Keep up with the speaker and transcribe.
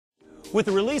With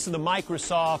the release of the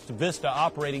Microsoft Vista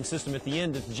operating system at the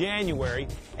end of January,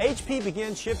 HP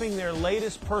began shipping their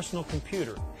latest personal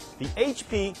computer, the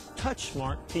HP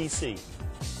Touchsmart PC.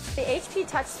 The HP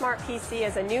Touchsmart PC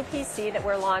is a new PC that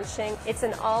we're launching. It's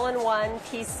an all-in-one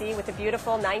PC with a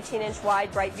beautiful 19-inch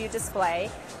wide bright view display,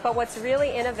 but what's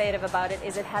really innovative about it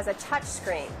is it has a touch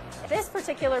screen. This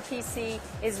particular PC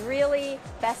is really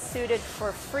best suited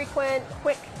for frequent,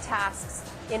 quick tasks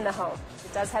in the home.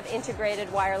 It does have integrated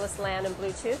wireless LAN and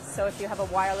Bluetooth, so if you have a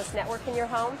wireless network in your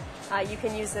home, you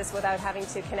can use this without having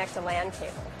to connect a LAN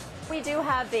cable. We do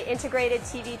have the integrated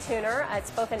TV tuner.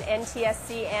 It's both an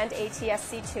NTSC and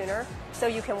ATSC tuner, so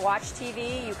you can watch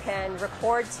TV, you can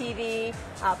record TV,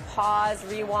 pause,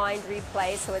 rewind,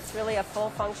 replay, so it's really a full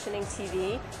functioning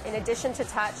TV. In addition to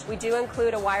touch, we do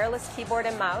include a wireless keyboard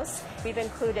and mouse. We've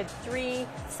included 3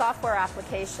 software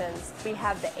applications. We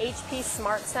have the HP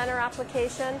Smart Center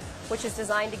application, which is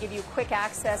designed to give you quick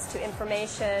access to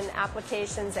information,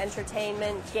 applications,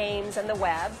 entertainment, games, and the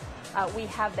web. We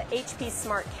have the HP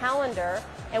Smart Calendar,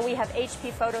 and we have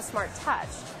HP PhotoSmart Touch,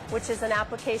 which is an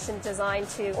application designed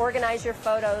to organize your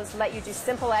photos, let you do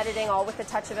simple editing all with the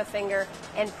touch of a finger,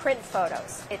 and print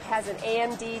photos. It has an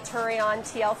AMD Turion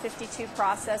TL52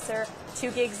 processor, 2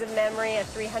 gigs of memory, a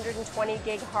 320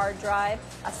 gig hard drive,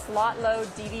 a slot load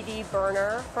DVD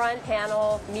burner, front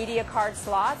panel media card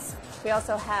slots. We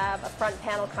also have a front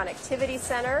panel connectivity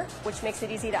center, which makes it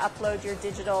easy to upload your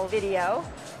digital video.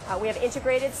 We have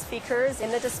integrated speakers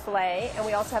in the display, and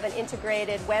we also have an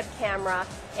integrated web camera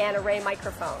and array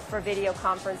microphone for video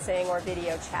conferencing or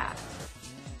video chat.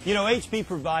 You know, HP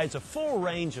provides a full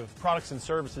range of products and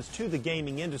services to the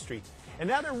gaming industry, and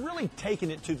now they're really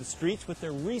taking it to the streets with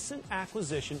their recent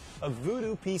acquisition of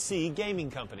VooDoo PC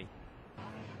gaming company.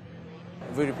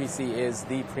 VooDoo PC is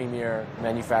the premier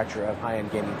manufacturer of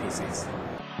high-end gaming PCs.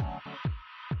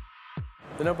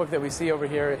 The notebook that we see over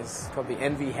here is called the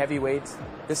Envy Heavyweight.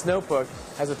 This notebook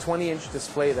has a 20-inch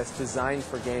display that's designed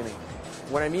for gaming.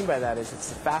 What I mean by that is it's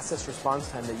the fastest response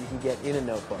time that you can get in a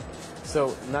notebook.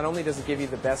 So not only does it give you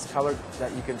the best color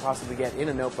that you can possibly get in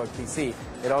a notebook PC,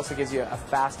 it also gives you a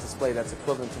fast display that's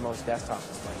equivalent to most desktop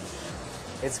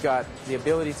displays. It's got the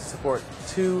ability to support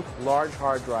 2 large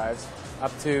hard drives,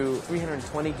 up to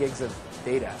 320 gigs of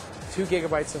data, 2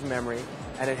 gigabytes of memory,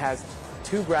 and it has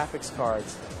 2 graphics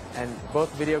cards, and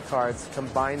both video cards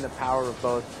combine the power of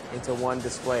both into one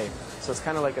display. So it's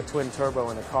kind of like a twin turbo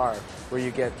in a car, where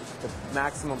you get the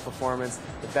maximum performance,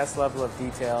 the best level of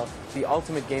detail, the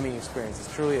ultimate gaming experience.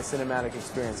 It's truly a cinematic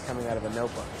experience coming out of a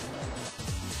notebook.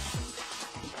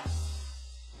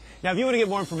 Now, if you want to get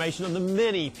more information on the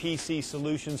many PC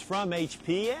solutions from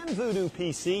HP and VooDoo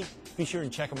PC, be sure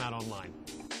and check them out online.